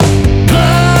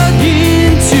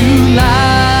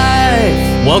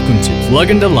Welcome to Plug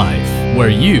into Life, where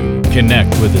you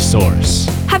connect with the source.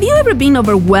 Have you ever been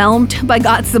overwhelmed by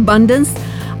God's abundance?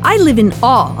 I live in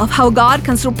awe of how God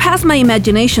can surpass my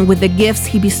imagination with the gifts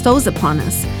He bestows upon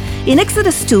us. In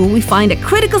Exodus 2, we find a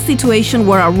critical situation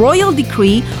where a royal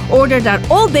decree ordered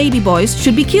that all baby boys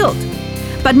should be killed.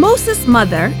 But Moses'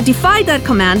 mother defied that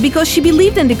command because she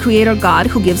believed in the Creator God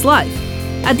who gives life.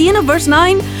 At the end of verse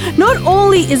 9, not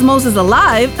only is Moses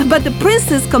alive, but the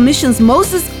princess commissions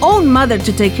Moses' own mother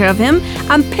to take care of him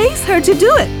and pays her to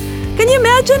do it. Can you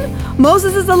imagine?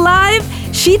 Moses is alive,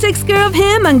 she takes care of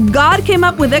him, and God came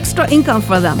up with extra income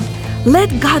for them.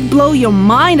 Let God blow your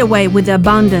mind away with the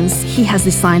abundance He has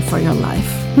designed for your life.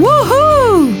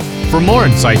 Woohoo! For more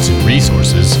insights and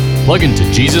resources, plug into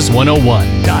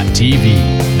Jesus101.tv.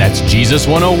 That's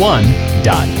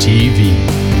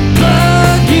Jesus101.tv.